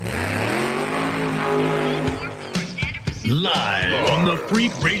Live on the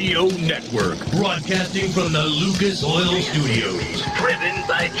Freak Radio Network, broadcasting from the Lucas Oil Studios. Driven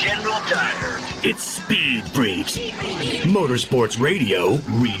by General Tire. It's Speed Freaks. Motorsports Radio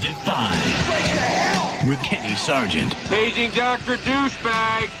redefined. With Kenny Sargent. Paging Dr.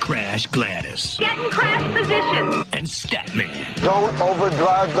 Douchebag. Crash Gladys. Get in crash position. And Statman. Don't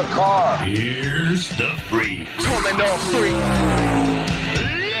overdrive the car. Here's the Freaks. Come on, no freak.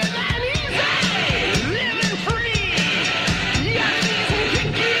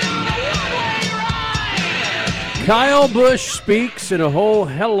 Kyle Busch speaks, and a whole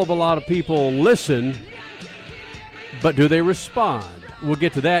hell of a lot of people listen, but do they respond? We'll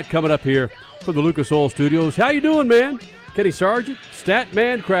get to that coming up here from the Lucas Oil Studios. How you doing, man? Kenny Sargent,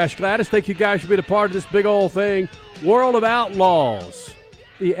 Statman, Crash Gladys. Thank you guys for being a part of this big old thing. World of Outlaws,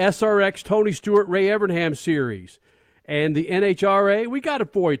 the SRX Tony Stewart Ray Evernham series, and the NHRA. We got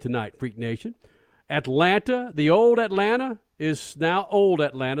it for you tonight, Freak Nation. Atlanta, the old Atlanta is now old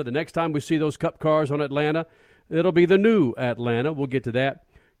Atlanta. The next time we see those cup cars on Atlanta, it'll be the new Atlanta. We'll get to that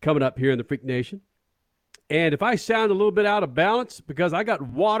coming up here in the Freak Nation. And if I sound a little bit out of balance, because I got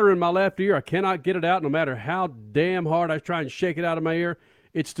water in my left ear, I cannot get it out no matter how damn hard I try and shake it out of my ear,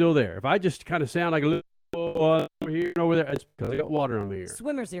 it's still there. If I just kind of sound like a little over here and over there, it's because I got water in my ear.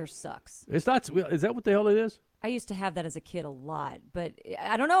 Swimmer's ear sucks. It's not. Is that what the hell it is? I used to have that as a kid a lot, but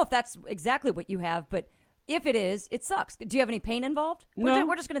I don't know if that's exactly what you have, but if it is, it sucks. Do you have any pain involved? No.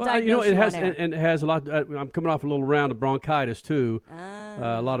 We're just going to diagnose it you has, on air. and it has a lot. I'm coming off a little round of bronchitis, too.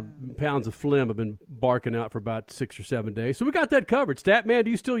 A lot of pounds of phlegm have been barking out for about 6 or 7 days. So we got that covered. Statman,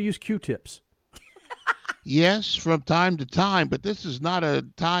 do you still use Q-tips? Yes, from time to time, but this is not a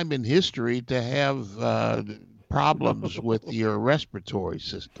time in history to have problems with your respiratory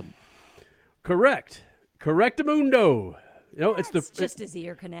system. Correct. Correctamundo. You know, it's just his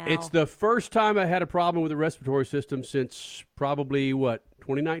ear canal. It's the first time I had a problem with the respiratory system since probably,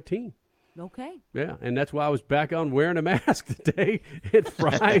 2019. Okay. Yeah, and that's why I was back on wearing a mask today at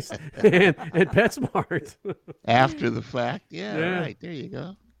Fry's and at PetSmart. After the fact. Yeah, right. There you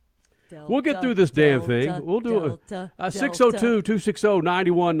go. We'll get through this damn thing. We'll do it.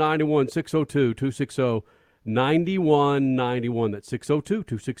 602-260-9191, 602-260-9191. That's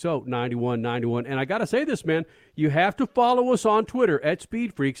 602-260-9191. And I got to say this, man. You have to follow us on Twitter at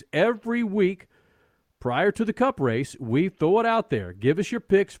Speed Freaks every week prior to the Cup race. We throw it out there. Give us your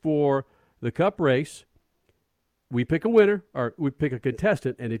picks for the Cup race. We pick a winner, or we pick a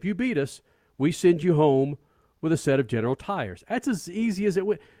contestant, and if you beat us, we send you home with a set of General Tires. That's as easy as it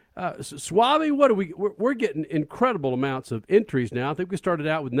would. Suave, what are we? We're getting incredible amounts of entries now. I think we started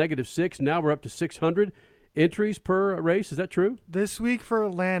out with -6. Now we're up to 600 entries per race. Is that true? This week for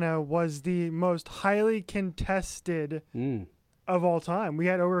Atlanta was the most highly contested of all time. We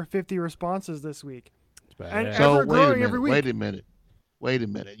had over 50 responses this week. And so wait a minute.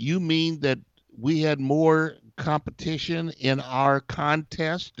 You mean that we had more competition in our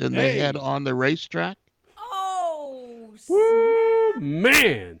contest than they had on the racetrack? Oh, woo,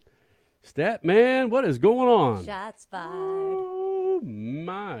 man. Statman, what is going on? Shots fired. Oh,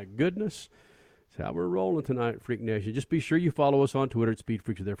 my goodness. That's how we're rolling tonight, Freak Nation. Just be sure you follow us on Twitter at Speed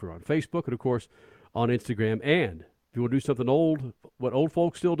Freaks. There for on Facebook and, of course, on Instagram. And if you want to do something old, what old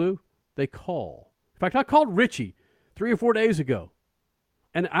folks still do, they call. In fact, I called Richie 3 or 4 days ago.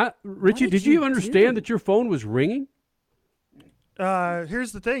 And Richie, did you understand that your phone was ringing?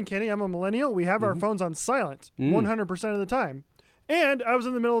 Here's the thing, Kenny. I'm a millennial. We have our phones on silent 100% of the time. And I was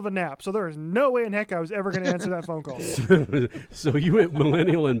in the middle of a nap, so there is no way in heck I was ever going to answer that phone call. So you went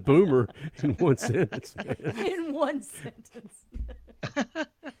millennial and boomer in one sentence, man. In one sentence.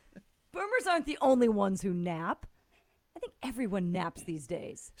 Boomers aren't the only ones who nap. I think everyone naps these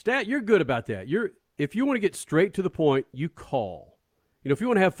days. Stat, you're good about that. If you want to get straight to the point, you call. You know, if you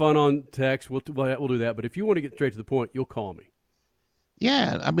want to have fun on text, we'll do that. But if you want to get straight to the point, you'll call me.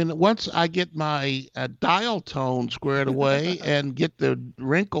 Yeah, I mean, once I get my dial tone squared away and get the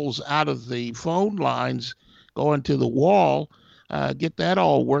wrinkles out of the phone lines going to the wall, get that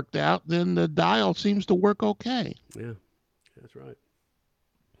all worked out, then the dial seems to work okay. Yeah, that's right.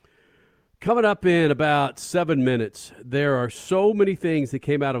 Coming up in about 7 minutes, there are so many things that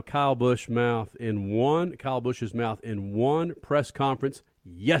came out of Kyle Busch's mouth in one press conference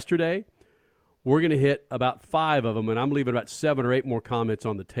yesterday. We're going to hit about 5 of them, and I'm leaving about 7 or 8 more comments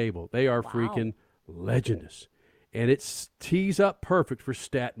on the table. They are freaking legendous. And it tees up perfect for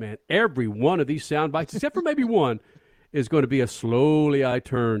Statman. Every one of these sound bites, except for maybe one, is going to be a slowly I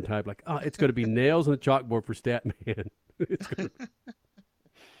turn type. Like, it's going to be nails on the chalkboard for Statman.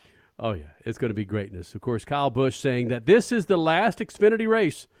 Oh, yeah, it's going to be greatness. Of course, Kyle Busch saying that this is the last Xfinity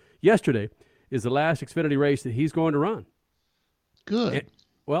race. Yesterday is the last Xfinity race that he's going to run. Good.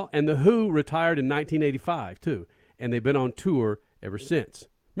 And the Who retired in 1985 too, and they've been on tour ever since.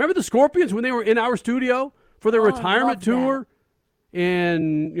 Remember the Scorpions when they were in our studio for their retirement tour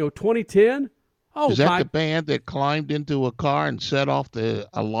in 2010? Oh, is that the band that climbed into a car and set off the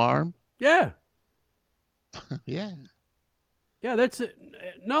alarm? Yeah. Yeah. Yeah, that's it.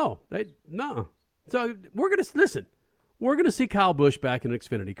 No. So we're gonna see Kyle Busch back in an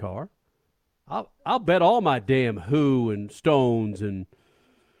Xfinity car. I'll bet all my damn Who and Stones and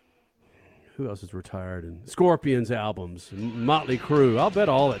who else is retired and Scorpions albums and Motley Crue. I'll bet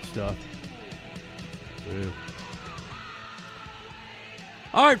all that stuff. Yeah.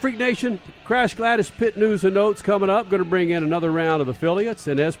 All right, Freak Nation, Crash Gladys Pit News and Notes coming up. Going to bring in another round of affiliates,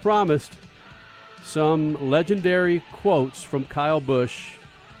 and as promised, some legendary quotes from Kyle Busch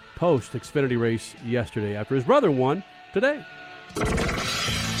post-Xfinity race yesterday after his brother won today.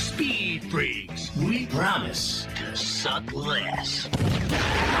 Speed Freaks, we promise to suck less.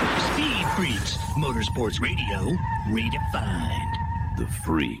 Speed Freaks, Motorsports Radio, redefined. The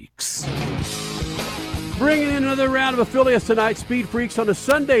Freaks. Bringing in another round of affiliates tonight, Speed Freaks on a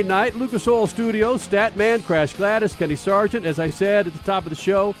Sunday night, Lucas Oil Studios, Statman, Crash Gladys, Kenny Sargent. As I said at the top of the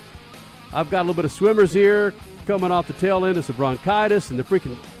show, I've got a little bit of swimmer's ear coming off the tail end of some bronchitis, and the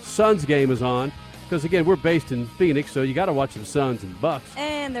freaking Suns game is on. Because, again, we're based in Phoenix, so you got to watch the Suns and Bucks.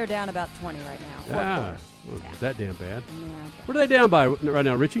 And they're down about 20 right now. Is that damn bad? Yeah. What are they down by right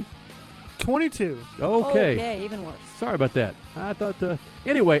now, Richie? 22. Okay, even worse. Sorry about that. I thought,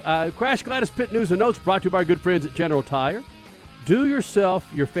 anyway, Crash Gladys Pit News and Notes brought to you by our good friends at General Tire. Do yourself,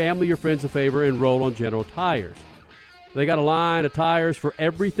 your family, your friends a favor and roll on General Tires. They got a line of tires for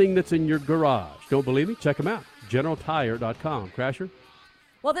everything that's in your garage. Don't believe me? Check them out. GeneralTire.com. Crasher?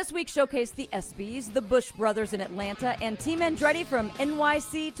 Well, this week showcased the ESPYs, the Busch brothers in Atlanta, and Team Andretti from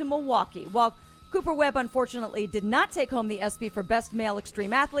NYC to Milwaukee. While Cooper Webb, unfortunately, did not take home the ESPY for Best Male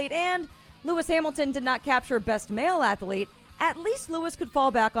Extreme Athlete, and Lewis Hamilton did not capture Best Male Athlete, at least Lewis could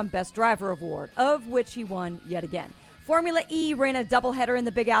fall back on Best Driver Award, of which he won yet again. Formula E ran a doubleheader in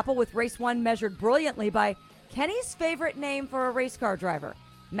the Big Apple with race one measured brilliantly by Kenny's favorite name for a race car driver,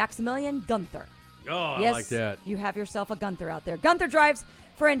 Maximilian Gunther. Oh, yes, I like that. You have yourself a Gunther out there. Gunther drives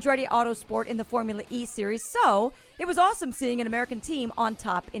for Andretti Autosport in the Formula E series, so it was awesome seeing an American team on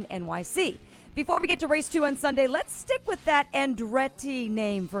top in NYC. Before we get to race 2 on Sunday, let's stick with that Andretti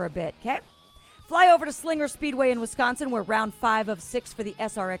name for a bit, okay? Fly over to Slinger Speedway in Wisconsin, where round 5 of 6 for the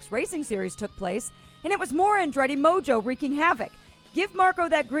SRX Racing Series took place, and it was more Andretti mojo wreaking havoc. Give Marco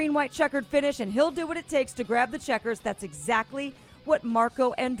that green-white checkered finish, and he'll do what it takes to grab the checkers. That's exactly what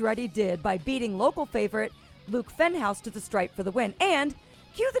Marco Andretti did by beating local favorite Luke Fenhaus to the stripe for the win. And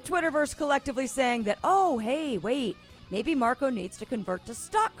cue the Twitterverse collectively saying that, oh, hey, wait, maybe Marco needs to convert to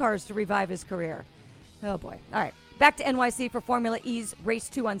stock cars to revive his career. Oh, boy. All right, back to NYC for Formula E's Race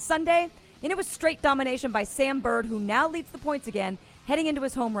 2 on Sunday. And it was straight domination by Sam Bird, who now leads the points again, heading into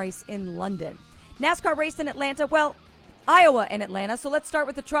his home race in London. NASCAR raced in Atlanta, well, Iowa and Atlanta. So let's start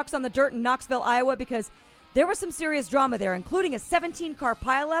with the trucks on the dirt in Knoxville, Iowa, because there was some serious drama there, including a 17-car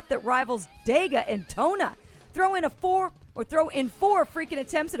pileup that rivals Dega and Tona. Throw in four freaking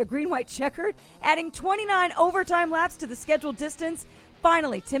attempts at a green-white checkered, adding 29 overtime laps to the scheduled distance.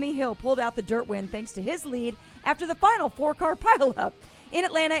 Finally, Timmy Hill pulled out the dirt win thanks to his lead after the final 4-car pileup. In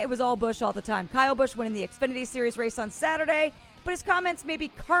Atlanta, it was all Busch all the time. Kyle Busch winning the Xfinity Series race on Saturday, but his comments may be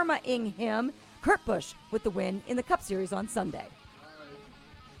karma-ing him. Kurt Busch with the win in the Cup Series on Sunday.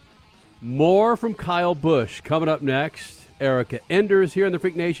 More from Kyle Busch coming up next. Erica Enders here in the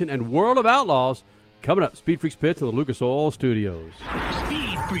Freak Nation and World of Outlaws coming up. Speed Freaks Pits in the Lucas Oil Studios.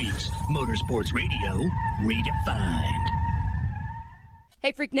 Speed Freaks, Motorsports Radio, redefined.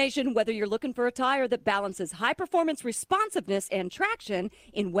 Hey, Freak Nation, whether you're looking for a tire that balances high-performance responsiveness and traction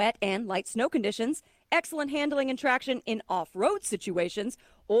in wet and light snow conditions, excellent handling and traction in off-road situations,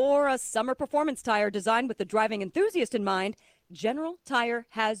 or a summer performance tire designed with the driving enthusiast in mind, General Tire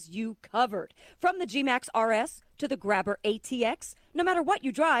has you covered. From the G-Max RS to the Grabber ATX, no matter what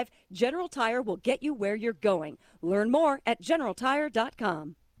you drive, General Tire will get you where you're going. Learn more at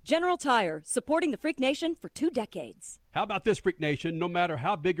GeneralTire.com. General Tire, supporting the Freak Nation for 2 decades. How about this, Freak Nation? No matter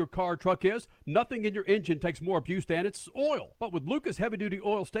how big your car or truck is, nothing in your engine takes more abuse than its oil. But with Lucas Heavy Duty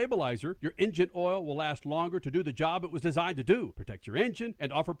Oil Stabilizer, your engine oil will last longer to do the job it was designed to do. Protect your engine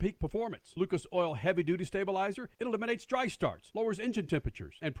and offer peak performance. Lucas Oil Heavy Duty Stabilizer, it eliminates dry starts, lowers engine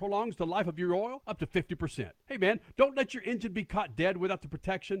temperatures, and prolongs the life of your oil up to 50%. Hey man, don't let your engine be caught dead without the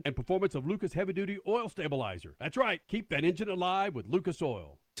protection and performance of Lucas Heavy Duty Oil Stabilizer. That's right, keep that engine alive with Lucas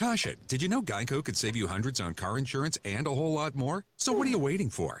Oil. Tasha, did you know Geico could save you hundreds on car insurance and a whole lot more? So what are you waiting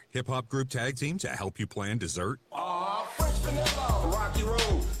for? Hip Hop Group Tag Team to help you plan dessert? vanilla, rocky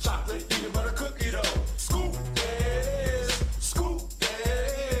road, chocolate peanut butter cookie dough. Scoop that is, scoop that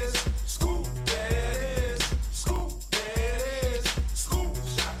is, scoop that is, scoop that is, scoop.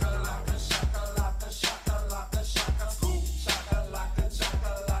 Shakalaka, shakalaka, shakalaka, shaka, scoop. Shakalaka,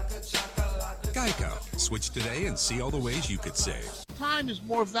 shakalaka, shakalaka. Geico. Switch today and see all the ways you could save. Time is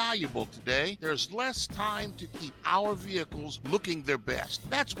more valuable today. There's less time to keep our vehicles looking their best.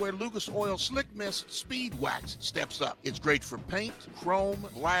 That's where Lucas Oil Slick Mist Speed Wax steps up. It's great for paint, chrome,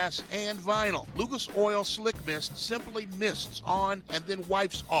 glass, and vinyl. Lucas Oil Slick Mist simply mists on and then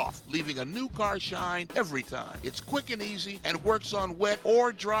wipes off, leaving a new car shine every time. It's quick and easy and works on wet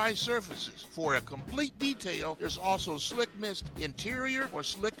or dry surfaces. For a complete detail, there's also Slick Mist Interior or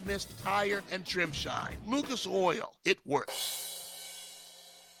Slick Mist Tire and Trim Shine. Lucas Oil, it works.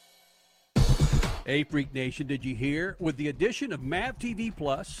 Hey, Freak Nation, did you hear? With the addition of MAV TV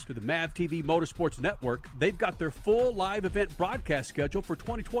Plus to the MAV TV Motorsports Network, they've got their full live event broadcast schedule for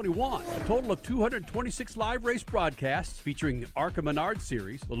 2021. A total of 226 live race broadcasts featuring the ARCA Menard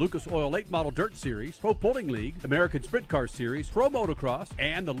Series, the Lucas Oil Late Model Dirt Series, Pro Pulling League, American Sprint Car Series, Pro Motocross,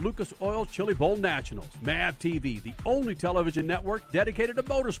 and the Lucas Oil Chili Bowl Nationals. MAV TV, the only television network dedicated to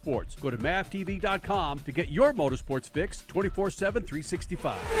motorsports. Go to mavtv.com to get your motorsports fix 24/7,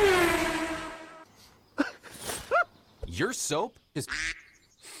 365. Your soap is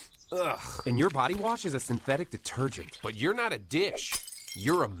ugh, and your body wash is a synthetic detergent. But you're not a dish.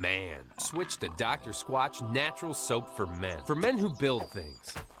 You're a man. Switch to Dr. Squatch Natural Soap for Men. For men who build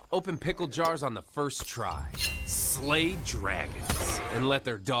things. Open pickle jars on the first try. Slay dragons. And let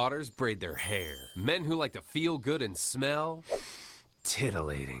their daughters braid their hair. Men who like to feel good and smell.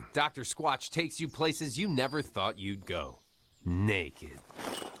 Titillating. Dr. Squatch takes you places you never thought you'd go. Naked.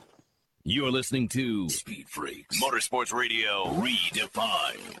 You're listening to Speed Freaks Motorsports Radio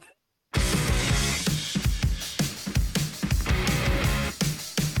Redefined.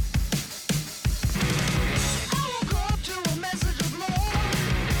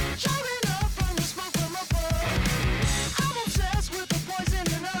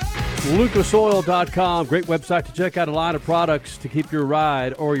 LucasOil.com, great website to check out a line of products to keep your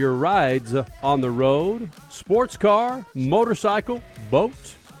ride or your rides on the road. Sports car, motorcycle, boat,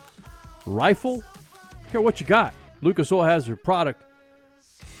 rifle, care what you got. Lucas Oil has a product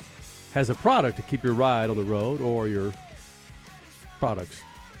to keep your ride on the road or your products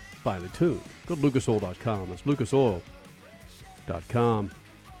finely tuned. Go to lucasoil.com. That's lucasoil.com.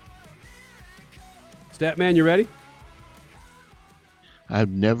 Statman, you ready?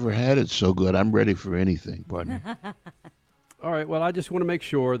 I've never had it so good. I'm ready for anything, partner. All right. Well, I just want to make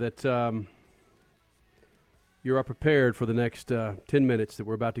sure that you are prepared for the next 10 minutes that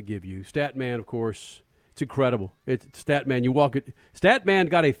we're about to give you. Statman, of course, it's incredible. It's Statman. You walk it. Statman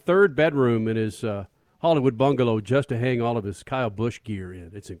got a third bedroom in his Hollywood bungalow just to hang all of his Kyle Busch gear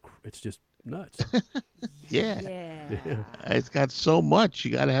in. It's just nuts. Yeah. It's got so much.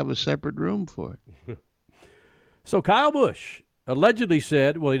 You got to have a separate room for it. So Kyle Busch allegedly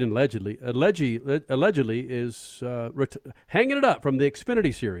said, well, he didn't allegedly is hanging it up from the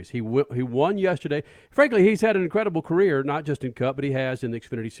Xfinity Series. He won yesterday. Frankly, he's had an incredible career, not just in Cup, but he has in the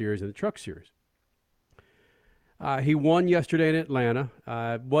Xfinity Series and the Truck Series. He won yesterday in Atlanta.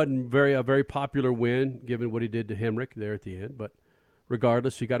 Wasn't a very popular win, given what he did to Hemrick there at the end, but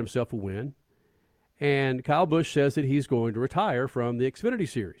regardless, he got himself a win. And Kyle Busch says that he's going to retire from the Xfinity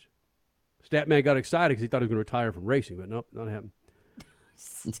Series. Statman got excited because he thought he was going to retire from racing, but nope, not happening.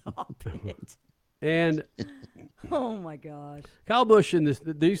 Stop it. And oh my gosh, Kyle Busch and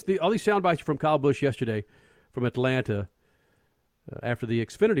all these sound bites from Kyle Busch yesterday from Atlanta after the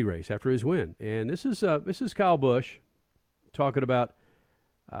Xfinity race, after his win, and this is Kyle Busch talking about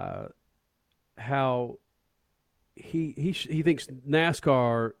how he thinks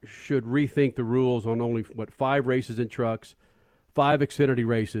NASCAR should rethink the rules on only 5 races in trucks, 5 Xfinity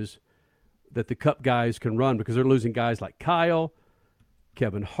races that the Cup guys can run, because they're losing guys like Kyle,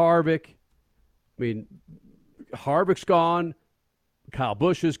 Kevin Harvick. I mean, Harvick's gone, Kyle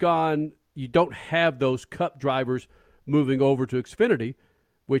Busch is gone. You don't have those Cup drivers moving over to Xfinity,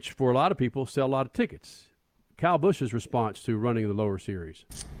 which for a lot of people sell a lot of tickets. Kyle Busch's response to running the lower series.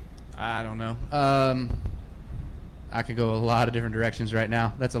 I don't know. I could go a lot of different directions right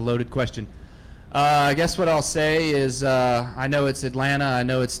now. That's a loaded question. I guess what I'll say is I know it's Atlanta. I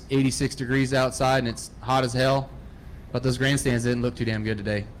know it's 86 degrees outside and it's hot as hell, but those grandstands didn't look too damn good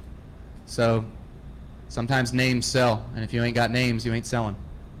today. So sometimes names sell, and if you ain't got names, you ain't selling.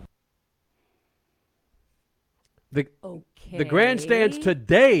 The grandstands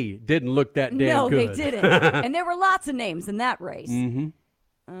today didn't look that damn good. No, they didn't. And there were lots of names in that race. Mm-hmm.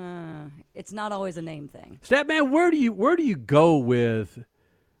 It's not always a name thing. Statman, where do you go with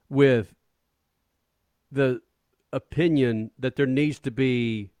the opinion that there needs to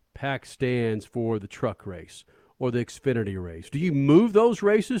be packed stands for the truck race or the Xfinity race? Do you move those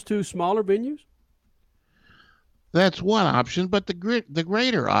races to smaller venues? That's one option, but the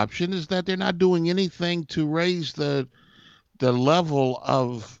greater option is that they're not doing anything to raise the level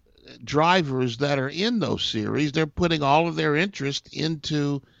of drivers that are in those series. They're putting all of their interest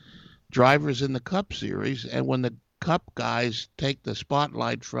into drivers in the Cup Series, and when the Cup guys take the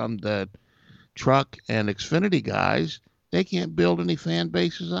spotlight from the truck and Xfinity guys, they can't build any fan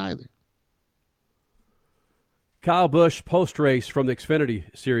bases either. Kyle Busch post-race from the Xfinity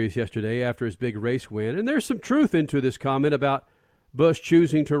Series yesterday after his big race win. And there's some truth into this comment about Busch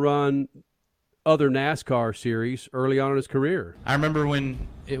choosing to run other NASCAR series early on in his career. I remember when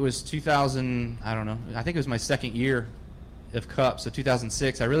it was 2000, I don't know, I think it was my second year of Cup, so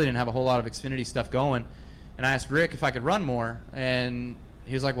 2006. I really didn't have a whole lot of Xfinity stuff going. And I asked Rick if I could run more. And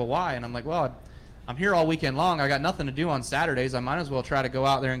he was like, well, why? And I'm like, well, I'm here all weekend long. I got nothing to do on Saturdays. I might as well try to go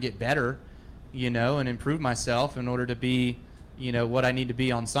out there and get better, and improve myself in order to be, what I need to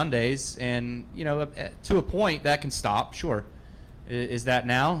be on Sundays. And, to a point that can stop, sure. Is that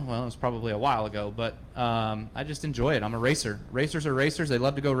now? Well, it was probably a while ago, but I just enjoy it. I'm a racer. Racers are racers. They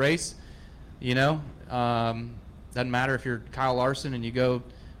love to go race, Doesn't matter if you're Kyle Larson and you go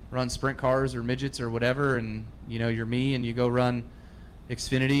run sprint cars or midgets or whatever, and, you're me and you go run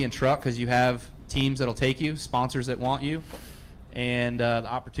Xfinity and truck because you have teams that'll take you, sponsors that want you. And the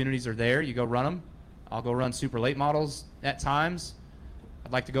opportunities are there. You go run them. I'll go run super late models at times.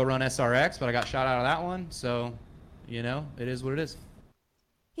 I'd like to go run SRX, but I got shot out of that one. So, it is what it is.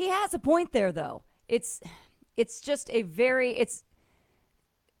 He has a point there, though. It's just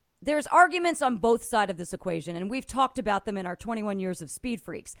there's arguments on both sides of this equation, and we've talked about them in our 21 years of Speed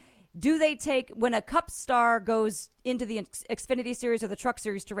Freaks. Do they take, when a Cup star goes into the Xfinity Series or the Truck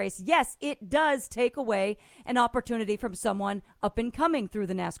Series to race, yes, it does take away an opportunity from someone up and coming through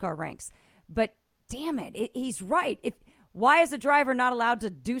the NASCAR ranks. But damn it, he's right. Why is a driver not allowed to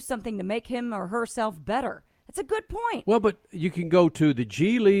do something to make him or herself better? That's a good point. Well, but you can go to the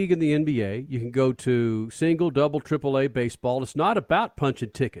G League and the NBA. You can go to single, double, AAA baseball. It's not about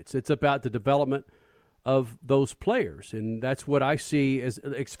punching tickets. It's about the development of those players, and that's what I see as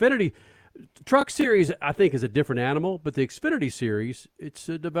Xfinity. Truck Series, I think, is a different animal, but the Xfinity Series, it's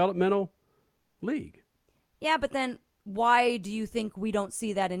a developmental league. Yeah, but then why do you think we don't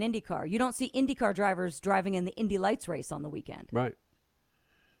see that in IndyCar? You don't see IndyCar drivers driving in the Indy Lights race on the weekend. Right.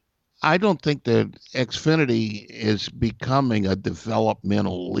 I don't think that Xfinity is becoming a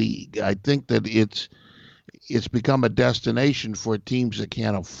developmental league. I think that it's become a destination for teams that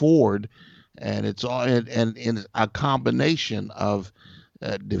can't afford. And it's all in a combination of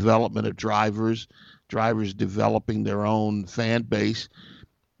development of drivers developing their own fan base.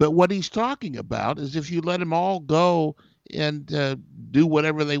 But what he's talking about is if you let them all go and do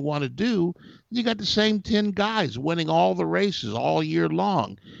whatever they want to do, you got the same 10 guys winning all the races all year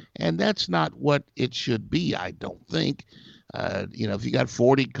long. And that's not what it should be, I don't think. If you got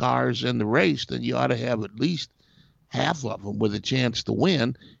 40 cars in the race, then you ought to have at least half of them with a chance to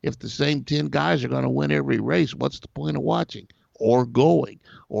win. If the same 10 guys are going to win every race, what's the point of watching or going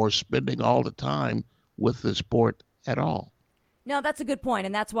or spending all the time with the sport at all? No, that's a good point,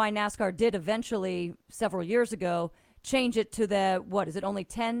 and that's why NASCAR did eventually, several years ago, change it to is it only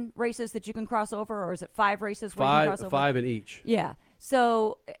 10 races that you can cross over, or is it 5 races where you can cross over? 5 in each. Yeah.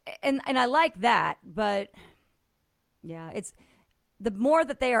 So, and I like that, but yeah, it's the more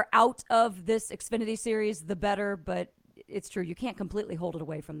that they are out of this Xfinity Series, the better, but it's true. You can't completely hold it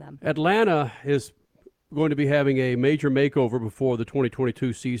away from them. Atlanta is going to be having a major makeover before the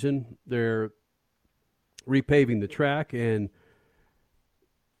 2022 season. They're repaving the track and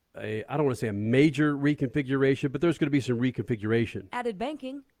I don't want to say a major reconfiguration, but there's going to be some reconfiguration. Added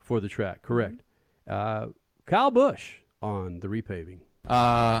banking. For the track, correct. Kyle Busch on the repaving.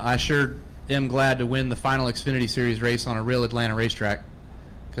 I sure am glad to win the final Xfinity Series race on a real Atlanta racetrack,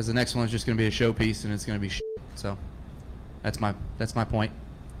 because the next one's just going to be a showpiece and it's going to be shit. So that's my point.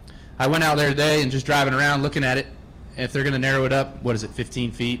 I went out there today and just driving around looking at it. If they're going to narrow it up,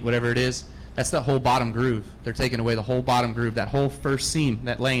 15 feet, whatever it is, that's the whole bottom groove. They're taking away the whole bottom groove, that whole first seam,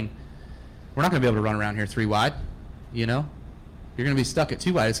 that lane. We're not going to be able to run around here 3 wide, You're going to be stuck at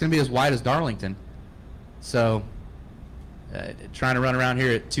 2 wide. It's going to be as wide as Darlington. So trying to run around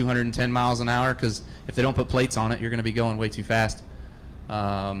here at 210 miles an hour, because if they don't put plates on it, you're going to be going way too fast.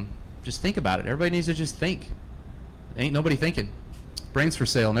 Just think about it. Everybody needs to just think. Ain't nobody thinking. Brains for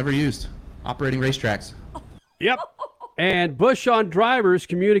sale, never used. Operating racetracks. Yep. And Busch on drivers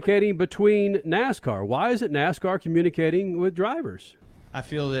communicating between NASCAR. Why isn't NASCAR communicating with drivers? I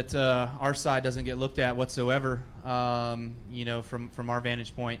feel that our side doesn't get looked at whatsoever. From our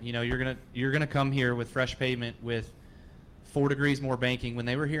vantage point, you're gonna come here with fresh pavement with 4 degrees more banking. When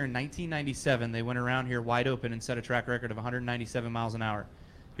they were here in 1997, they went around here wide open and set a track record of 197 miles an hour.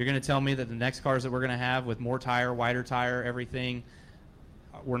 You're gonna tell me that the next cars that we're gonna have with more tire, wider tire, everything,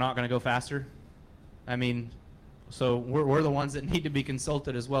 we're not gonna go faster? I mean, so we're the ones that need to be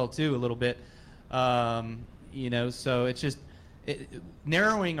consulted as well too a little bit. So it's just.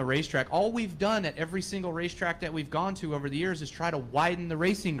 Narrowing a racetrack, all we've done at every single racetrack that we've gone to over the years is try to widen the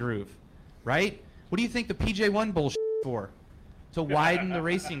racing groove, right? What do you think the PJ1 bullshit for? To widen the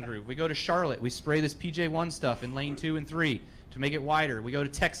racing groove. We go to Charlotte, we spray this PJ1 stuff in lane 2 and 3 to make it wider. We go to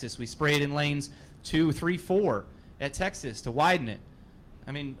Texas, we spray it in lanes 2, 3, 4 at Texas to widen it.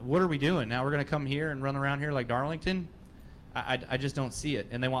 I mean, what are we doing? Now we're going to come here and run around here like Darlington? I just don't see it.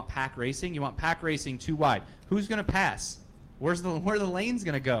 And they want pack racing? You want pack racing too wide. Who's going to pass? Where are the lanes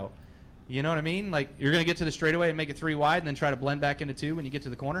going to go? You know what I mean? Like, you're going to get to the straightaway and make it 3 wide and then try to blend back into 2 when you get to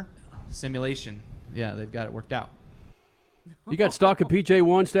the corner? Simulation. Yeah, they've got it worked out. You got stock in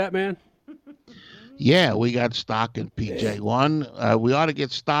PJ1, Statman? Yeah, we got stock in PJ1. We ought to get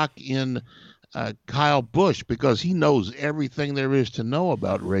stock in Kyle Busch because he knows everything there is to know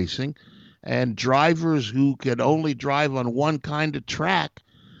about racing. And drivers who can only drive on one kind of track,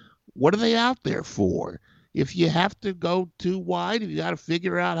 what are they out there for? If you have to go too wide, if you got to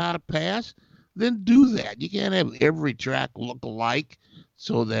figure out how to pass, then do that. You can't have every track look alike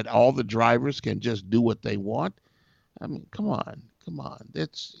so that all the drivers can just do what they want. I mean, come on.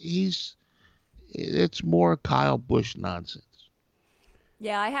 It's more Kyle Busch nonsense.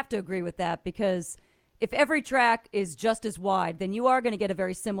 Yeah, I have to agree with that because if every track is just as wide, then you are going to get a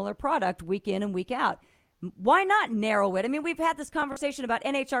very similar product week in and week out. Why not narrow it? I mean, we've had this conversation about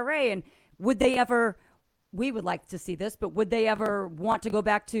NHRA and would they ever... We would like to see this, but would they ever want to go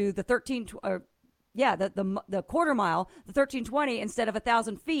back to the the quarter mile, the 1320 instead of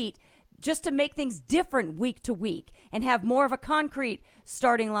 1,000 feet, just to make things different week to week and have more of a concrete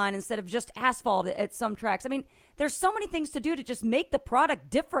starting line instead of just asphalt at some tracks? I mean, there's so many things to do to just make the product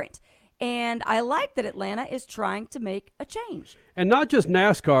different. And I like that Atlanta is trying to make a change. And not just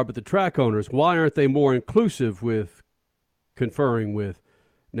NASCAR, but the track owners. Why aren't they more inclusive with conferring with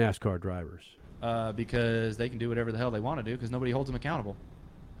NASCAR drivers? Because they can do whatever the hell they want to do because nobody holds them accountable.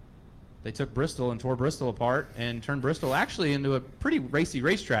 They took Bristol and tore Bristol apart and turned Bristol actually into a pretty racy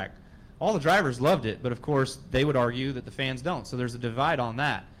racetrack. All the drivers loved it, but of course they would argue that the fans don't. So there's a divide on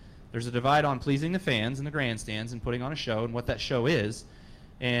that. There's a divide on pleasing the fans in the grandstands and putting on a show and what that show is.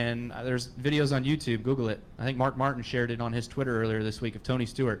 And there's videos on YouTube. Google it. I think Mark Martin shared it on his Twitter earlier this week of Tony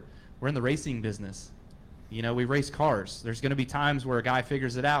Stewart. We're in the racing business. We race cars. There's going to be times where a guy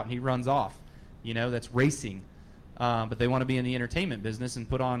figures it out and he runs off. That's racing. But they want to be in the entertainment business and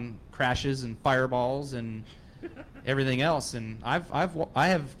put on crashes and fireballs and everything else. And I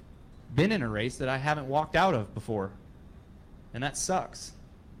have been in a race that I haven't walked out of before, and that sucks.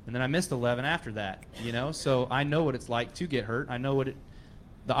 And then I missed 11 after that. So I know what it's like to get hurt. I know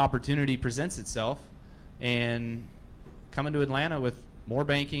the opportunity presents itself, and coming to Atlanta with more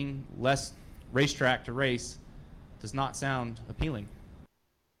banking, less racetrack to race, does not sound appealing.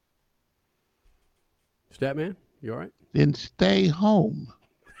 Statman, you all right? Then stay home.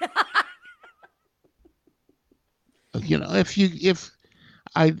 I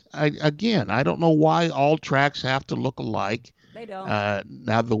don't know why all tracks have to look alike. They don't.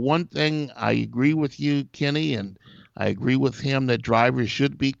 Now, the one thing I agree with you, Kenny, and I agree with him that drivers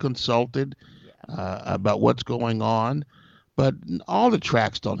should be consulted about what's going on, but all the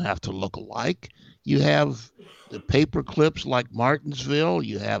tracks don't have to look alike. You have the paper clips like Martinsville.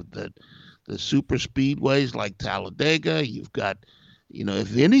 You have the super speedways like Talladega. You've got,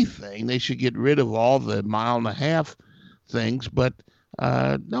 if anything, they should get rid of all the 1.5-mile things. But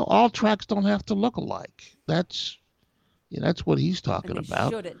no, all tracks don't have to look alike. That's what he's talking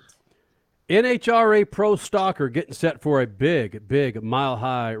about. Shouldn't. NHRA Pro Stocker getting set for a big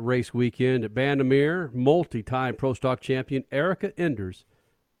mile-high race weekend at Bandamere. Multi-time Pro Stock champion Erica Enders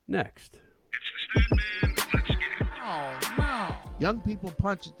next. Oh, no. Young people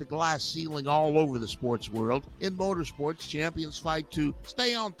punch at the glass ceiling all over the sports world. In motorsports, champions fight to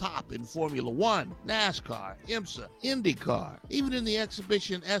stay on top in Formula One, NASCAR, IMSA, IndyCar. Even in the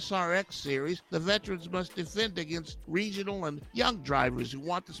exhibition SRX series, the veterans must defend against regional and young drivers who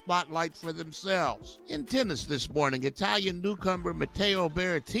want the spotlight for themselves. In tennis this morning, Italian newcomer Matteo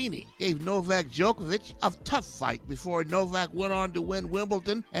Berrettini gave Novak Djokovic a tough fight before Novak went on to win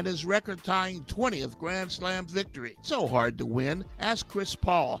Wimbledon and his record-tying 20th Grand Slam victory. So hard to win. Ask Chris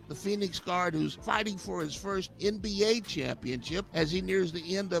Paul, the Phoenix guard who's fighting for his first NBA championship as he nears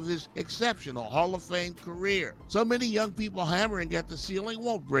the end of his exceptional Hall of Fame career. So many young people hammering at the ceiling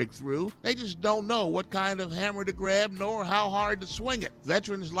won't break through. They just don't know what kind of hammer to grab nor how hard to swing it.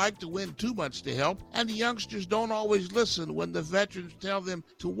 Veterans like to win too much to help, and the youngsters don't always listen when the veterans tell them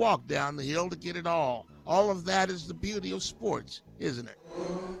to walk down the hill to get it all. All of that is the beauty of sports, isn't it?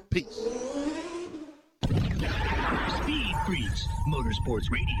 Peace. Speed Freaks,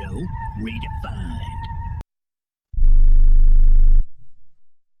 Motorsports Radio, redefined.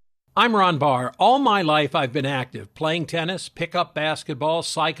 I'm Ron Barr. All my life I've been active, playing tennis, pickup basketball,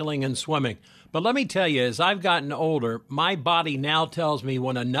 cycling, and swimming. But let me tell you, as I've gotten older, my body now tells me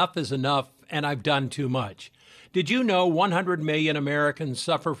when enough is enough and I've done too much. Did you know 100 million Americans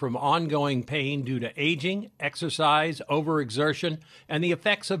suffer from ongoing pain due to aging, exercise, overexertion, and the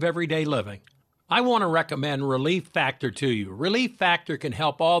effects of everyday living? I want to recommend Relief Factor to you. Relief Factor can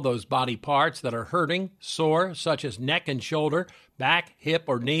help all those body parts that are hurting, sore, such as neck and shoulder, back, hip,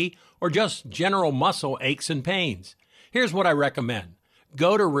 or knee, or just general muscle aches and pains. Here's what I recommend.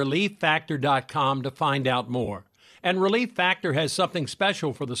 Go to ReliefFactor.com to find out more. And Relief Factor has something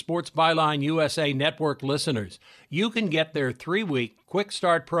special for the Sports Byline USA Network listeners. You can get their 3-week quick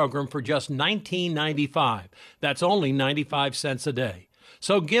start program for just $19.95. That's only 95 cents a day.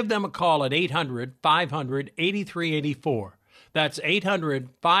 So give them a call at 800-500-8384. That's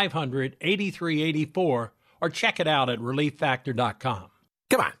 800-500-8384, or check it out at ReliefFactor.com.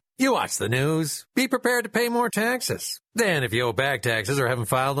 Come on, you watch the news. Be prepared to pay more taxes. Then if you owe back taxes or haven't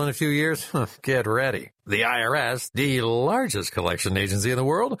filed in a few years, get ready. The IRS, the largest collection agency in the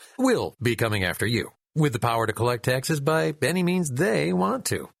world, will be coming after you with the power to collect taxes by any means they want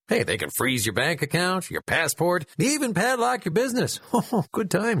to. Hey, they can freeze your bank account, your passport, even padlock your business. Oh, good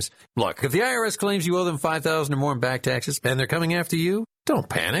times. Look, if the IRS claims you owe them $5,000 or more in back taxes and they're coming after you, don't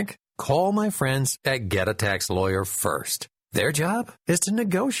panic. Call my friends at Get a Tax Lawyer first. Their job is to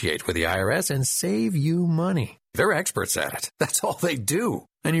negotiate with the IRS and save you money. They're experts at it. That's all they do,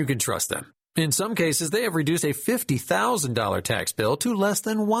 and you can trust them. In some cases, they have reduced a $50,000 tax bill to less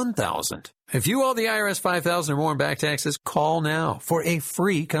than $1,000. If you owe the IRS $5,000 or more in back taxes, call now for a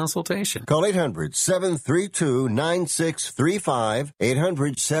free consultation. Call 800-732-9635.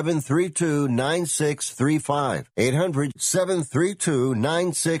 800-732-9635.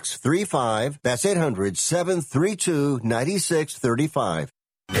 800-732-9635. That's 800-732-9635.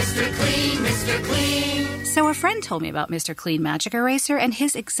 Mr. Clean, Mr. Clean. So a friend told me about Mr. Clean Magic Eraser, and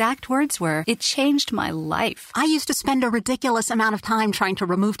his exact words were, "It changed my life." I used to spend a ridiculous amount of time trying to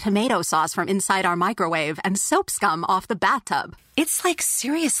remove tomato sauce from inside our microwave and soap scum off the bathtub. It's like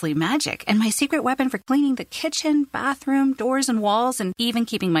seriously magic, and my secret weapon for cleaning the kitchen, bathroom, doors, and walls, and even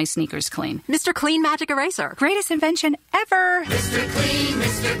keeping my sneakers clean. Mr. Clean Magic Eraser. Greatest invention ever. Mr. Clean,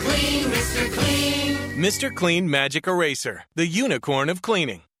 Mr. Clean, Mr. Clean. Mr. Clean Magic Eraser, the unicorn of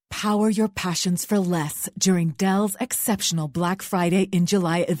cleaning. Power your passions for less during Dell's exceptional Black Friday in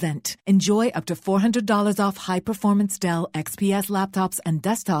July event. Enjoy up to $400 off high-performance Dell XPS laptops and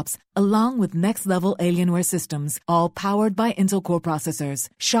desktops, along with next-level Alienware systems, all powered by Intel Core processors.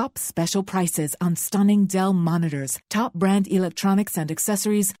 Shop special prices on stunning Dell monitors, top-brand electronics and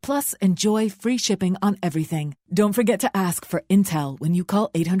accessories, plus enjoy free shipping on everything. Don't forget to ask for Intel when you call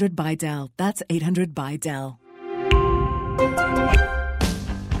 800-BY-DELL. That's 800-BY-DELL.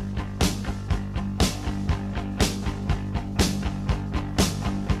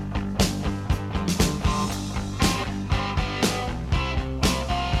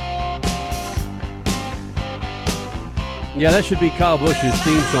 Yeah, that should be Kyle Busch's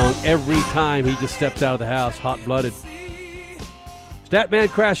theme song every time he just steps out of the house, hot-blooded. Statman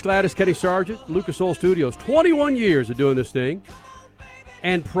Crash Gladys, Kenny Sargent, Lucas Oil Studios, 21 years of doing this thing.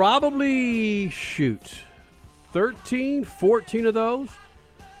 And probably, 13, 14 of those.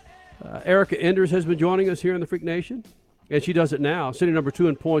 Erica Enders has been joining us here in the Freak Nation, and she does it now, sitting number 2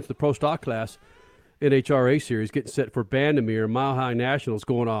 in points the Pro Stock class NHRA Series, getting set for Bandamere Mile High Nationals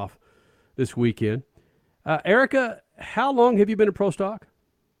going off this weekend. Erica, how long have you been a Pro Stock?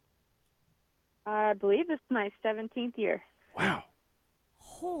 I believe this is my 17th year. Wow.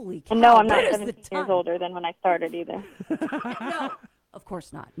 Holy cow. And no, I'm not where's the 17 years time? older than when I started either. No, of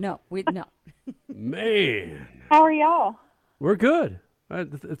course not. No, no. Man. How are y'all? We're good.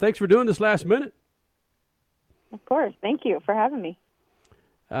 Thanks for doing this last minute. Of course. Thank you for having me.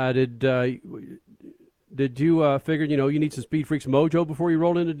 Did you figure, you need some Speed Freaks mojo before you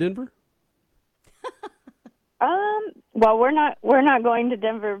roll into Denver? Well, we're not going to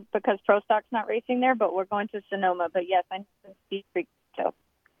Denver because Pro Stock's not racing there, but we're going to Sonoma. But yes, I need some Speed Freaks mojo.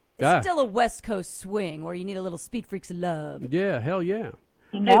 It's still a West Coast swing where you need a little Speed Freaks love. Yeah, hell yeah.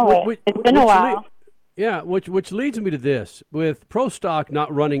 It's been a while. Which leads me to this. With Pro Stock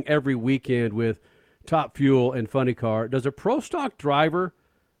not running every weekend with Top Fuel and Funny Car, does a Pro Stock driver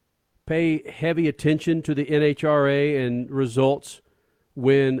pay heavy attention to the NHRA and results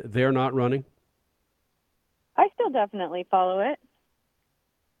when they're not running? I still definitely follow it.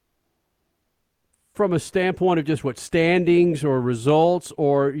 From a standpoint of just what standings or results,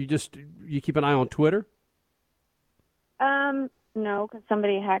 or you keep an eye on Twitter? No, because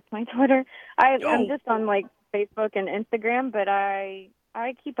somebody hacked my Twitter. I'm just on like Facebook and Instagram, but I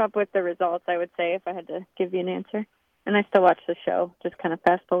keep up with the results, I would say, if I had to give you an answer. And I still watch the show, just kind of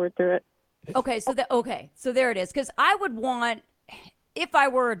fast forward through it. Okay, so there it is. Because I would want, if I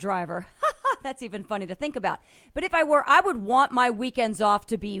were a driver, that's even funny to think about. But if I were, I would want my weekends off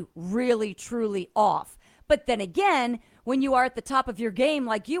to be really, truly off. But then again, when you are at the top of your game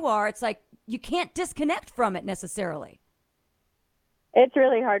like you are, it's like you can't disconnect from it necessarily. It's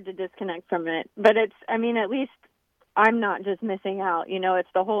really hard to disconnect from it. But at least I'm not just missing out. It's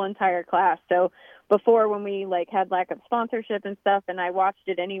the whole entire class. So before, when we had lack of sponsorship and stuff, and I watched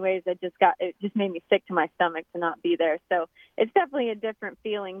it anyways, it just made me sick to my stomach to not be there. So it's definitely a different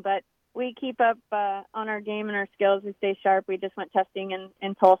feeling, but we keep up on our game and our skills. We stay sharp. We just went testing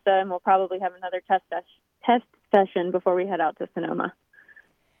in Tulsa, and we'll probably have another test session before we head out to Sonoma.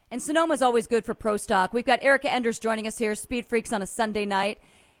 And Sonoma's always good for Pro Stock. We've got Erica Enders joining us here, Speed Freaks on a Sunday night.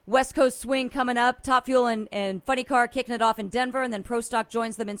 West Coast Swing coming up, Top Fuel and Funny Car kicking it off in Denver, and then Pro Stock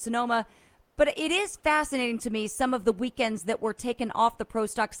joins them in Sonoma. But it is fascinating to me, some of the weekends that were taken off the Pro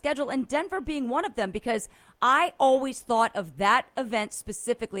Stock schedule, and Denver being one of them, because I always thought of that event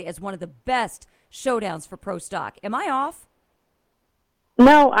specifically as one of the best showdowns for Pro Stock. Am I off?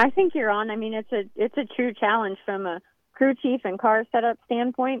 No, I think you're on. It's a true challenge from a crew chief and car setup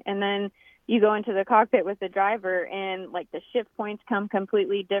standpoint, and then you go into the cockpit with the driver, and the shift points come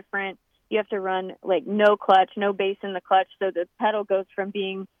completely different. You have to run no clutch, no bass in the clutch, so the pedal goes from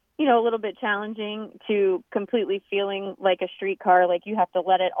being a little bit challenging to completely feeling like a street car. You have to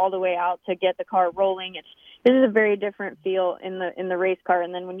let it all the way out to get the car rolling. This is a very different feel in the race car.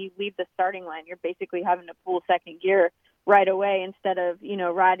 And then when you leave the starting line, you're basically having to pull second gear right away instead of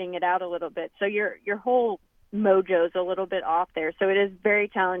riding it out a little bit. So your whole mojo's a little bit off there. So it is very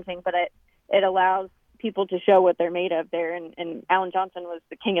challenging, but it allows people to show what they're made of there. And Alan Johnson was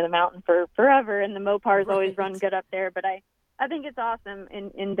the king of the mountain for forever, and the Mopars always run good up there. But I think it's awesome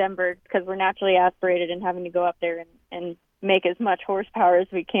in Denver because we're naturally aspirated, and having to go up there and make as much horsepower as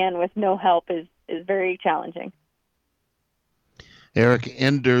we can with no help is very challenging. Eric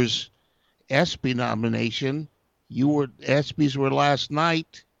Enders' ESPY nomination. ESPYs were last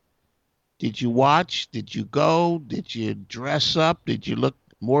night. Did you watch? Did you go? Did you dress up? Did you look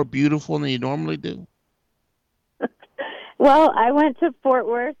more beautiful than you normally do? Well, I went to Fort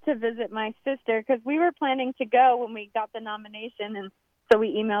Worth to visit my sister because we were planning to go when we got the nomination, and so we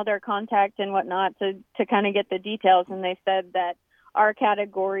emailed our contact and whatnot to kind of get the details, and they said that our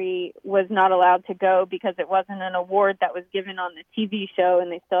category was not allowed to go because it wasn't an award that was given on the TV show,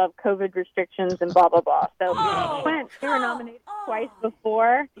 and they still have COVID restrictions and blah, blah, blah. So we were nominated twice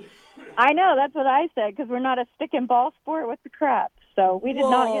before. I know, that's what I said, because we're not a stick and ball sport with the crap. So we did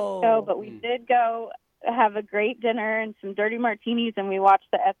not get to go, but we did go have a great dinner and some dirty martinis, and we watched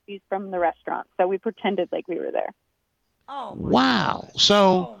the ESPYs from the restaurant. So we pretended like we were there. Oh, wow.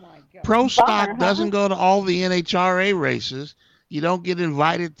 So Pro Stock doesn't go to all the NHRA races. You don't get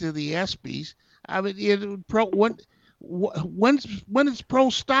invited to the ESPYs. I mean, when is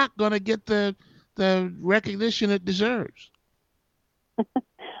Pro Stock going to get the recognition it deserves?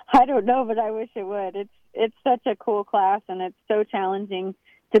 I don't know, but I wish it would. It's such a cool class, and it's so challenging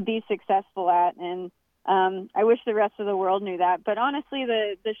to be successful at. And I wish the rest of the world knew that. But honestly,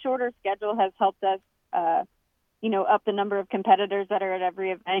 the shorter schedule has helped us, up the number of competitors that are at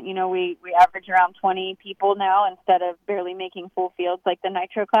every event. We average around 20 people now instead of barely making full fields like the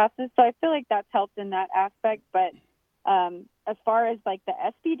nitro classes. So I feel like that's helped in that aspect. But as far as the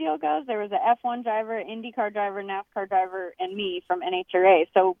ESPY deal goes, there was a F1 driver, IndyCar driver, NASCAR driver, and me from NHRA.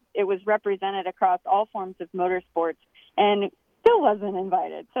 So it was represented across all forms of motorsports. And still wasn't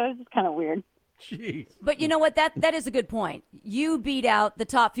invited. So it was just kind of weird. Jeez. But you know what? That is a good point. You beat out the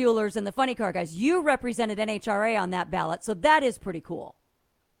Top Fuelers and the Funny Car guys. You represented NHRA on that ballot, so that is pretty cool.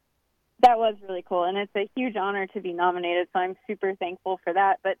 That was really cool, and it's a huge honor to be nominated, so I'm super thankful for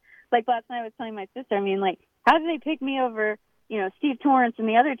that. But like last night I was telling my sister, I mean, like, how did they pick me over, Steve Torrence and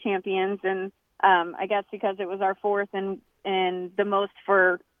the other champions? And I guess because it was our fourth and the most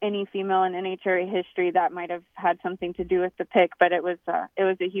for any female in NHRA history, that might have had something to do with the pick, but it was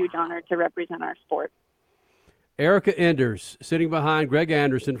a huge honor to represent our sport. Erica Enders sitting behind Greg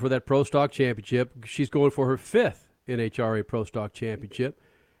Anderson for that Pro Stock Championship. She's going for her 5th NHRA Pro Stock Championship.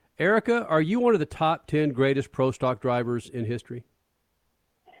 Erica, are you one of the top 10 greatest Pro Stock drivers in history?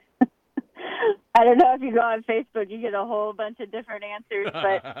 I don't know if you go on Facebook, you get a whole bunch of different answers,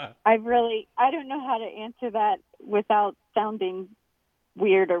 but I don't know how to answer that without sounding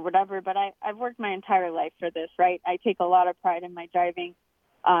weird or whatever, but I've worked my entire life for this, right? I take a lot of pride in my driving.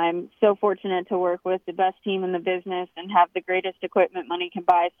 I'm so fortunate to work with the best team in the business and have the greatest equipment money can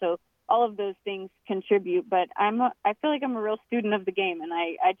buy. So all of those things contribute, but I feel like I'm a real student of the game, and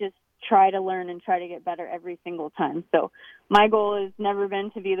I just try to learn and try to get better every single time. So my goal has never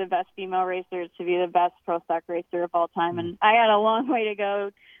been to be the best female racer, to be the best Pro Stock racer of all time. And I got a long way to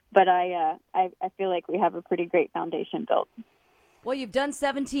go, but I feel like we have a pretty great foundation built. Well, you've done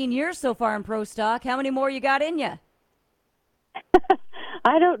 17 years so far in Pro Stock. How many more you got in you?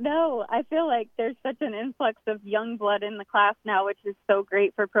 I don't know. I feel like there's such an influx of young blood in the class now, which is so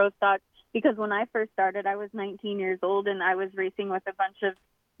great for Pro Stock, because when I first started, I was 19 years old and I was racing with a bunch of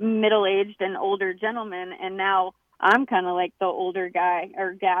middle-aged and older gentlemen, and now I'm kind of like the older guy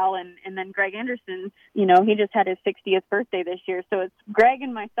or gal, and then Greg Anderson, he just had his 60th birthday this year, so it's Greg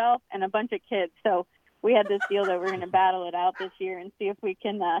and myself and a bunch of kids. So we had this deal that we're going to battle it out this year and see if we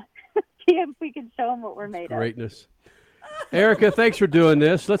can show them what we're made of. Greatness. Erica, thanks for doing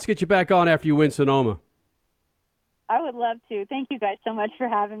this. Let's get you back on after you win Sonoma. I would love to. Thank you guys so much for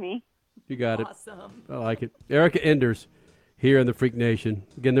having me. You got Awesome. it. I like it. Erica Enders here in the Freak Nation.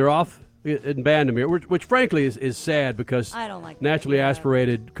 Again, they're off in Bandimere, which frankly is sad, because I don't like naturally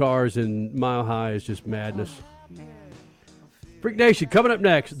aspirated cars in Mile High is just madness. Freak Nation, coming up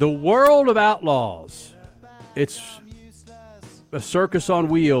next, the World of Outlaws. It's a circus on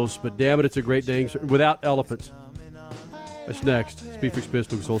wheels, but damn it, it's a great thing without elephants. That's next. Speed Freaks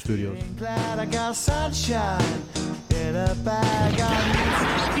Biz, Lucas Oil Studios. Glad I got sunshine in a bag.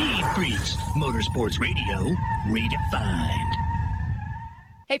 Speed Freaks, Motorsports Radio, redefined.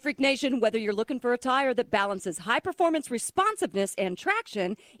 Hey, Freak Nation, whether you're looking for a tire that balances high-performance responsiveness and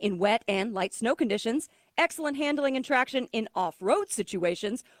traction in wet and light snow conditions, excellent handling and traction in off-road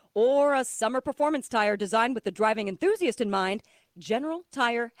situations, or a summer performance tire designed with the driving enthusiast in mind, General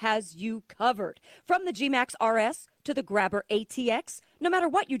Tire has you covered. From the G-Max RS to the Grabber ATX, no matter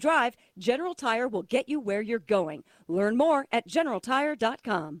what you drive, General Tire will get you where you're going. Learn more at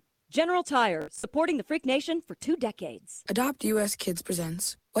GeneralTire.com. General Tire, supporting the Freak Nation for 2 decades. Adopt US Kids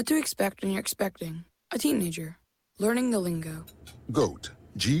presents What to Expect When You're Expecting a Teenager. Learning the lingo. GOAT,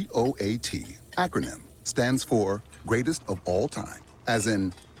 G-O-A-T, acronym, stands for Greatest of All Time. As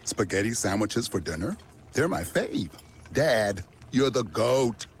in, spaghetti sandwiches for dinner? They're my fave. Dad, you're the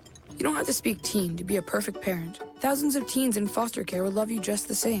GOAT. You don't have to speak teen to be a perfect parent. Thousands of teens in foster care would love you just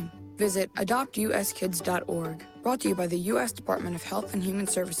the same. Visit adoptuskids.org. Brought to you by the U.S. Department of Health and Human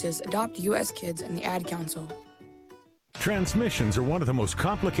Services, Adopt U.S. Kids, and the Ad Council. Transmissions are one of the most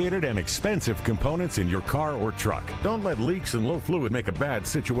complicated and expensive components in your car or truck. Don't let leaks and low fluid make a bad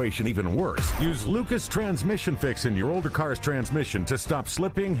situation even worse. Use Lucas Transmission Fix in your older car's transmission to stop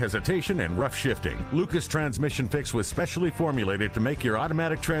slipping, hesitation, and rough shifting. Lucas Transmission Fix was specially formulated to make your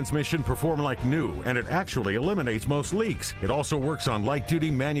automatic transmission perform like new, and it actually eliminates most leaks. It also works on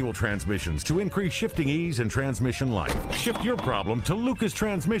light-duty manual transmissions to increase shifting ease and transmission life. Shift your problem to Lucas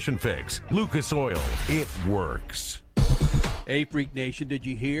Transmission Fix. Lucas Oil. It works. Hey, Freak Nation, did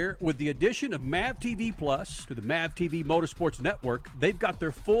you hear? With the addition of MAV TV Plus to the MAV TV Motorsports Network, they've got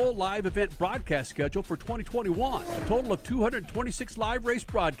their full live event broadcast schedule for 2021. A total of 226 live race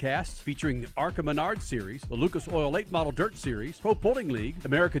broadcasts featuring the ARCA Menard Series, the Lucas Oil Late Model Dirt Series, Pro Pulling League,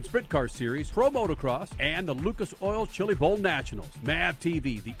 American Sprint Car Series, Pro Motocross, and the Lucas Oil Chili Bowl Nationals. MAV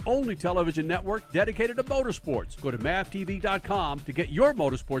TV, the only television network dedicated to motorsports. Go to mavtv.com to get your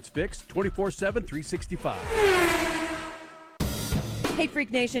motorsports fix 24/7, 365. Hey,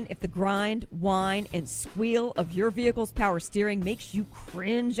 Freak Nation, if the grind, whine, and squeal of your vehicle's power steering makes you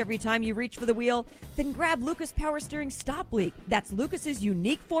cringe every time you reach for the wheel, then grab Lucas Power Steering Stop Leak. That's Lucas's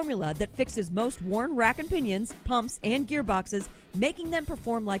unique formula that fixes most worn rack and pinions, pumps, and gearboxes, making them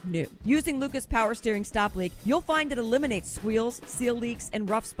perform like new. Using Lucas Power Steering Stop Leak, you'll find it eliminates squeals, seal leaks, and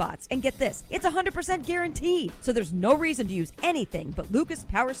rough spots. And get this, it's 100% guaranteed, so there's no reason to use anything but Lucas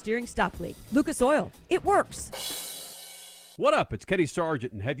Power Steering Stop Leak. Lucas Oil, it works. What up? It's Kenny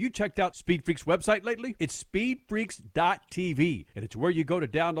Sargent, and have you checked out Speed Freaks' website lately? It's speedfreaks.tv, and it's where you go to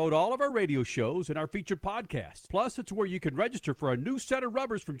download all of our radio shows and our featured podcasts. Plus, it's where you can register for a new set of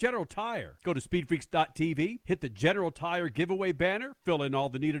rubbers from General Tire. Go to speedfreaks.tv, hit the General Tire giveaway banner, fill in all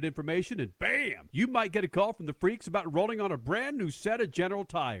the needed information, and bam! You might get a call from the freaks about rolling on a brand new set of General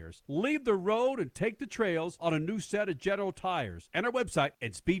Tires. Leave the road and take the trails on a new set of General Tires. And our website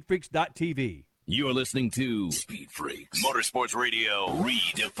at speedfreaks.tv. You're listening to Speed Freaks Motorsports Radio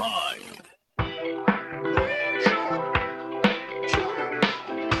Redefined.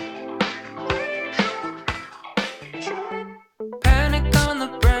 Panic on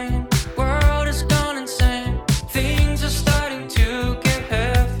the brain, world is gone insane. Things are starting to get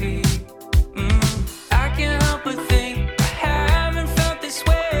heavy. I can't help but think I haven't felt this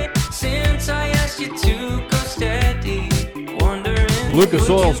way since I asked you to go steady. Lucas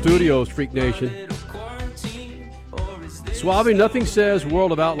Oil Studios, Freak Nation. Suave, nothing says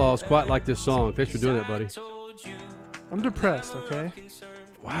World of Outlaws quite like this song. Thanks for doing that, buddy. I'm depressed, okay?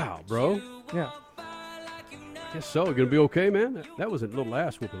 Wow, bro. Yeah. Guess so. You gonna be okay, man? That was a little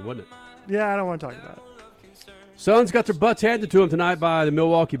ass whooping, wasn't it? Yeah, I don't want to talk about it. Suns got their butts handed to them tonight by the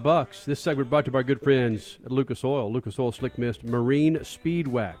Milwaukee Bucks. This segment brought to you by our good friends at Lucas Oil. Lucas Oil Slick Mist Marine Speed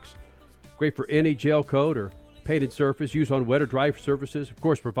Wax. Great for any gel coat or painted surface used on wet or dry surfaces. Of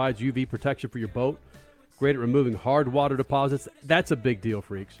course, provides UV protection for your boat. Great at removing hard water deposits. That's a big deal,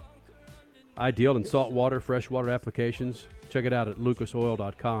 freaks. Ideal in saltwater, freshwater applications. Check it out at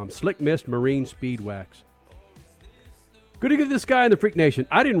lucasoil.com. Slick Mist Marine Speed Wax. Good to get this guy in the Freak Nation.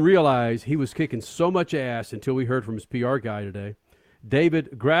 I didn't realize he was kicking so much ass until we heard from his PR guy today.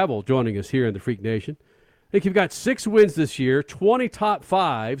 David Gravel joining us here in the Freak Nation. I think you've got 6 wins this year, 20 top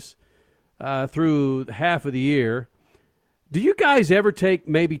 5s through half of the year. Do you guys ever take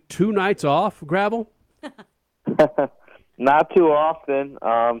maybe 2 nights off, Gravel? Not too often.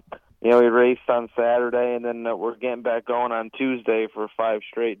 We raced on Saturday, and then we're getting back going on Tuesday for 5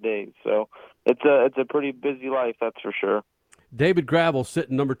 straight days. So it's a pretty busy life, that's for sure. David Gravel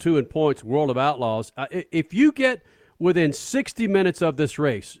sitting number 2 in points, World of Outlaws. If you get within 60 minutes of this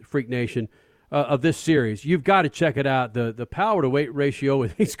race, Freak Nation, of this series, you've got to check it out. The power to weight ratio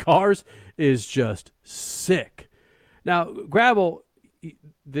with these cars is just sick. Now, Gravel,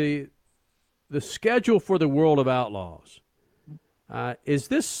 the schedule for the World of Outlaws,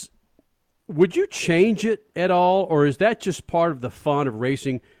 would you change it at all, or is that just part of the fun of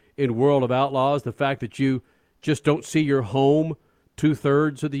racing in World of Outlaws, the fact that you just don't see your home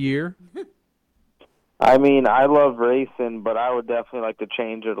 2/3 of the year? I mean, I love racing, but I would definitely like to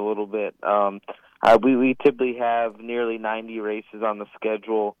change it a little bit. We typically have nearly 90 races on the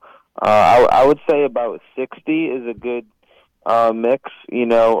schedule. I would say about 60 is a good mix,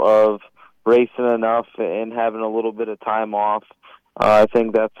 of racing enough and having a little bit of time off. I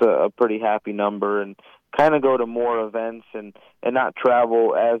think that's a pretty happy number, and kind of go to more events and not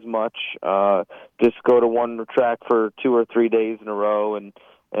travel as much. Just go to one track for 2 or 3 days in a row and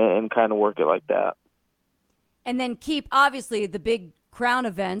kind of work it like that. And then keep, obviously, the big crown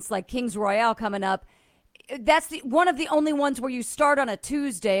events like Kings Royale coming up. That's one of the only ones where you start on a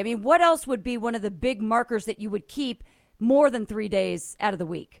Tuesday. I mean, what else would be one of the big markers that you would keep more than 3 days out of the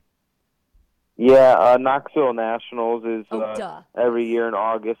week? Yeah, Knoxville Nationals is duh. every year in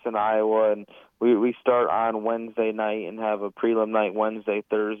August in Iowa, and we start on Wednesday night and have a prelim night Wednesday,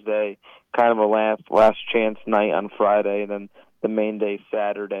 Thursday, kind of a last chance night on Friday, and then the main day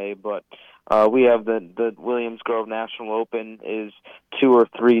Saturday. But we have the Williams Grove National Open is 2 or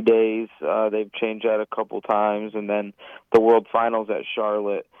 3 days. They've changed that a couple times, and then the World Finals at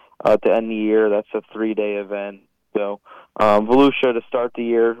Charlotte to end the year. That's a 3-day event. So Volusia to start the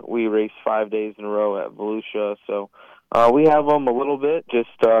year, we race 5 days in a row at Volusia. So we have them a little bit, just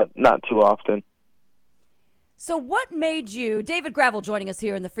not too often. So what made you, David Gravel joining us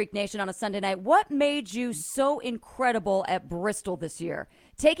here in the Freak Nation on a Sunday night, what made you so incredible at Bristol this year?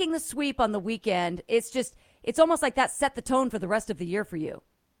 Taking the sweep on the weekend, it's almost like that set the tone for the rest of the year for you.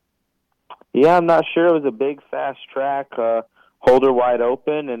 Yeah, I'm not sure. It was a big, fast track, holder wide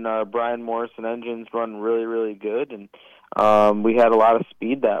open, and Brian Morrison engines run really, really good, and we had a lot of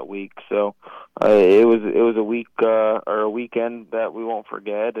speed that week. So it was a week or a weekend that we won't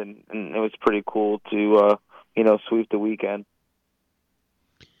forget, and it was pretty cool to sweep the weekend.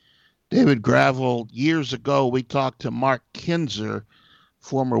 David Gravel, years ago, we talked to Mark Kinzer,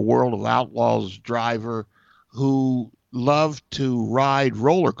 former World of Outlaws driver, who loved to ride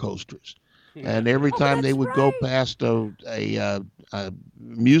roller coasters. And every time they would go past a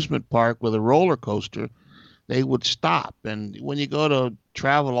amusement park with a roller coaster, they would stop. And when you go to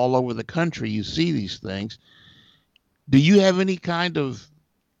travel all over the country, you see these things. Do you have any kind of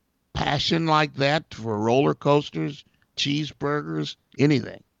passion like that for roller coasters, cheeseburgers,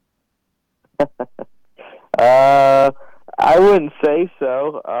 anything? I wouldn't say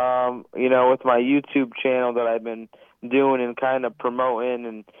so. With my YouTube channel that I've been doing and kind of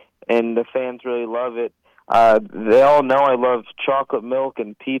promoting, and the fans really love it. They all know I love chocolate milk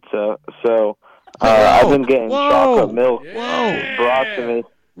and pizza, so I've been getting chocolate milk brought to me.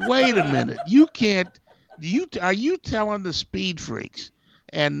 Wait a minute. You can't. Are you telling the Speed Freaks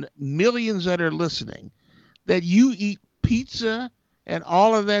and millions that are listening that you eat pizza and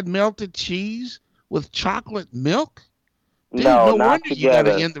all of that melted cheese with chocolate milk? Dude, no not wonder together. You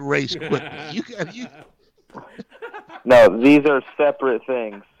got to end the race quickly. No, these are separate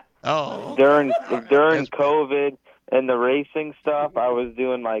things. Oh. During COVID and the racing stuff, I was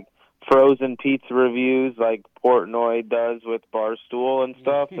doing like frozen pizza reviews like Portnoy does with Barstool and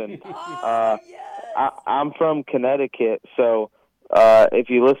stuff. And I'm from Connecticut, so if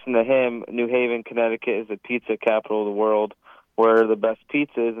you listen to him, New Haven, Connecticut is the pizza capital of the world, where the best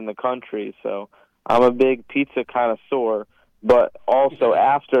pizza is in the country. So I'm a big pizza connoisseur, but also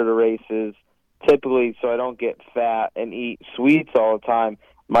after the races, typically so I don't get fat and eat sweets all the time,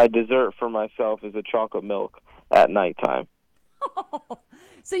 my dessert for myself is a chocolate milk at nighttime.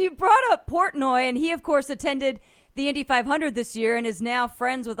 So you brought up Portnoy, and he, of course, attended the Indy 500 this year and is now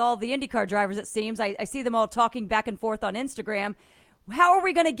friends with all the IndyCar drivers, it seems. I see them all talking back and forth on Instagram. How are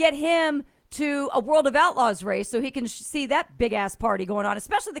we going to get him to a World of Outlaws race so he can see that big-ass party going on,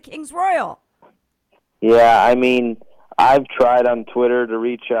 especially the King's Royal? Yeah, I mean, I've tried on Twitter to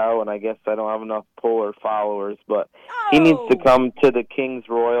reach out, and I guess I don't have enough pull or followers, but he needs to come to the King's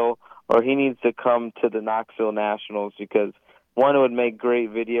Royal, or he needs to come to the Knoxville Nationals, because one, it would make great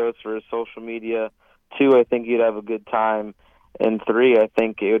videos for his social media. Two, I think he'd have a good time. And three, I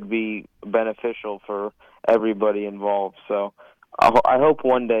think it would be beneficial for everybody involved. So I hope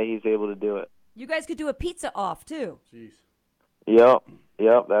one day he's able to do it. You guys could do a pizza off, too. Jeez. Yep,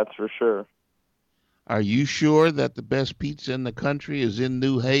 that's for sure. Are you sure that the best pizza in the country is in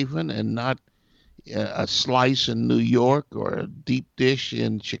New Haven and not a slice in New York or a deep dish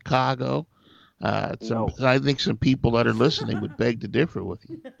in Chicago? No. I think some people that are listening would beg to differ with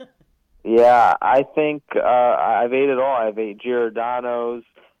you. Yeah, I think I've ate it all. I've ate Giordano's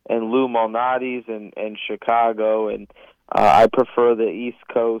and Lou Malnati's in Chicago, and I prefer the East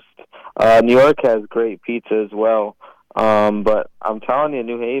Coast. New York has great pizza as well, but I'm telling you,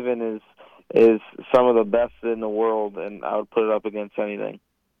 New Haven is some of the best in the world, and I would put it up against anything.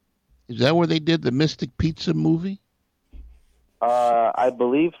 Is that where they did the Mystic Pizza movie? I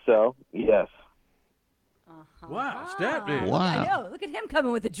believe so, yes. Wow, Stat Man. Wow. I know. Look at him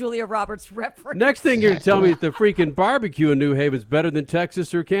coming with the Julia Roberts reference. Next thing you're going to tell me is the freaking barbecue in New Haven is better than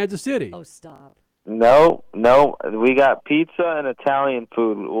Texas or Kansas City. Oh, stop. No, we got pizza and Italian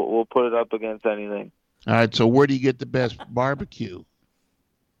food. We'll put it up against anything. All right, so where do you get the best barbecue?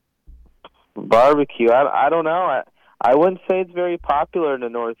 Barbecue, I don't know. I wouldn't say it's very popular in the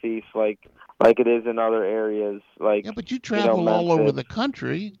Northeast like it is in other areas. Yeah, but you travel all over the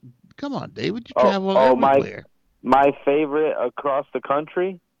country. Come on, David, you travel everywhere. My favorite across the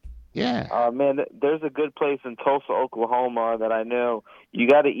country? Yeah. Man, there's a good place in Tulsa, Oklahoma that I know. You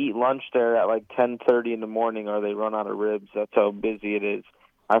got to eat lunch there at like 10:30 in the morning or they run out of ribs. That's how busy it is.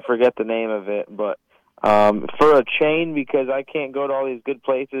 I forget the name of it, but for a chain, because I can't go to all these good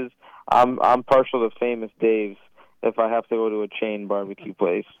places, I'm partial to Famous Dave's if I have to go to a chain barbecue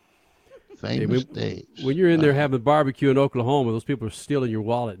place. Famous Dave's. When you're in there having barbecue in Oklahoma, those people are stealing your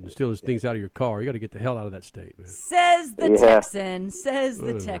wallet and stealing things out of your car. You got to get the hell out of that state, man. Says the Texan. Says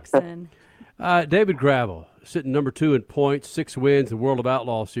the Texan. David Gravel, sitting number 2 in points, 6 wins, the World of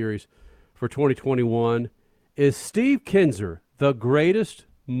Outlaw Series for 2021. Is Steve Kinzer the greatest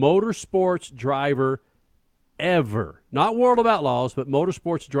motorsports driver ever? Not World of Outlaws, but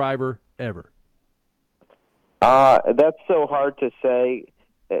motorsports driver ever. That's so hard to say.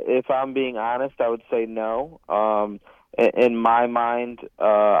 If I'm being honest, I would say no. In my mind,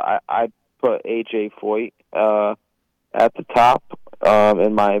 I put A.J. Foyt at the top,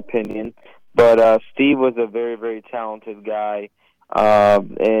 in my opinion. But Steve was a very, very talented guy.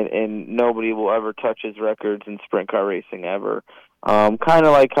 and nobody will ever touch his records in sprint car racing ever. Kind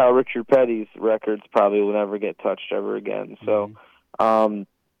of like how Richard Petty's records probably will never get touched ever again. So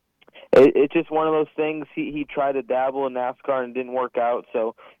it's just one of those things. He tried to dabble in NASCAR and didn't work out.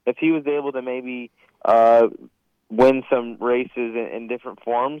 So if he was able to maybe win some races in different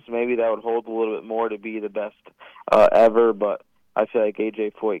forms, maybe that would hold a little bit more to be the best ever. But I feel like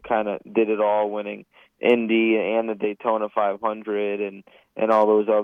A.J. Foyt kind of did it all, winning Indy and the Daytona 500 and all those other